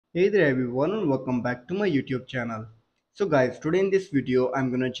Hey there everyone and welcome back to my YouTube channel. So guys, today in this video I'm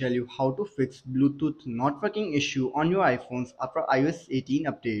gonna tell you how to fix Bluetooth not working issue on your iPhones after iOS 18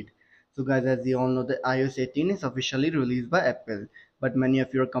 update. So guys, as you all know, the iOS 18 is officially released by Apple, but many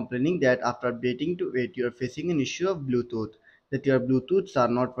of you are complaining that after updating to it you are facing an issue of Bluetooth, that your Bluetooths are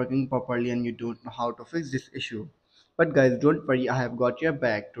not working properly and you don't know how to fix this issue. But guys, don't worry, I have got your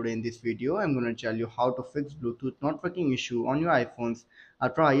back. Today in this video I'm going to tell you how to fix Bluetooth not working issue on your iPhones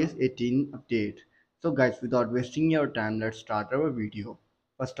after iOS 18 update. So guys, without wasting your time, let's start our video.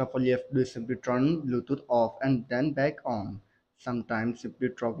 First of all, you have to do is simply turn Bluetooth off and then back on. Sometimes simply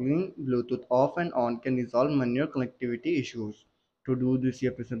toggling Bluetooth off and on can resolve manual connectivity issues. To do this, you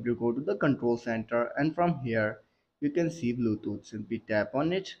have to simply go to the control center, and from here you can see Bluetooth. Simply tap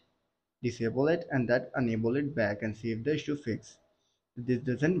on it, disable it, and then enable it back and save the issue fix. If this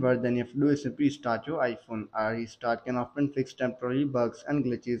doesn't work, then you have to do is simply restart your iPhone. A restart can often fix temporary bugs and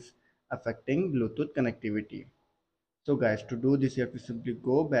glitches affecting Bluetooth connectivity. So guys, to do this you have to simply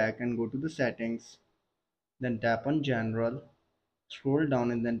go back and go to the settings, then tap on general, scroll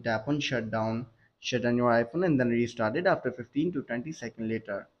down and then tap on shutdown. Shut down your iPhone and then restart it after 15 to 20 seconds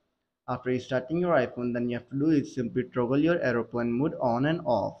later. After restarting your iPhone, then you have to do is simply toggle your aeroplane mode on and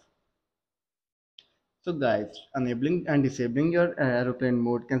off. So guys, enabling and disabling your aeroplane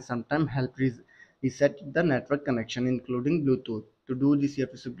mode can sometimes help reset the network connection including Bluetooth. To do this, you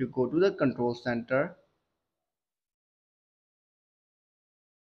have to simply go to the control center.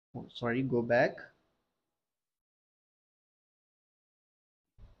 Oh, sorry, go back.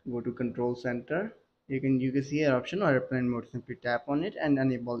 Go to control center. You can see an option airplane mode. Simply tap on it and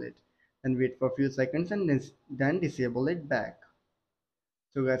enable it. Then wait for a few seconds and then disable it back.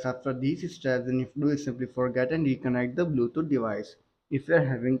 So guys, after these steps, then you do is simply forget and reconnect the Bluetooth device. If you are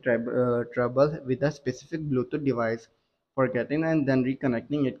having trouble with a specific Bluetooth device, forgetting and then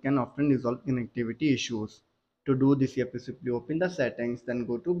reconnecting it can often resolve connectivity issues. To do this, you have to simply open the settings, then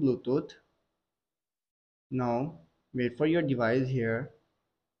go to Bluetooth. Now, wait for your device here.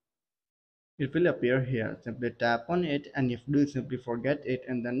 It will appear here. Simply tap on it, and if you do simply forget it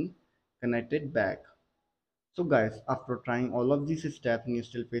and then connect it back. So guys, after trying all of these steps and you're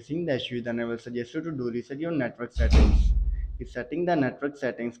still facing the issue, then I will suggest you to do reset your network settings. Resetting the network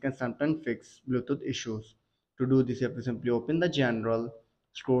settings can sometimes fix Bluetooth issues. To do this, you have to simply open the general,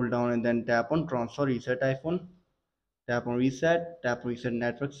 scroll down and then tap on transfer reset iPhone. Tap on reset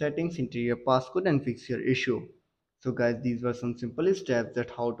network settings, enter your passcode and fix your issue. So guys, these were some simple steps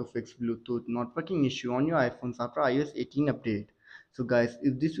that how to fix Bluetooth not working issue on your iPhones after iOS 18 update. So guys,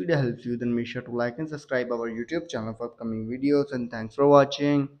 if this video helps you, then make sure to like and subscribe our YouTube channel for upcoming videos, and thanks for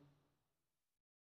watching.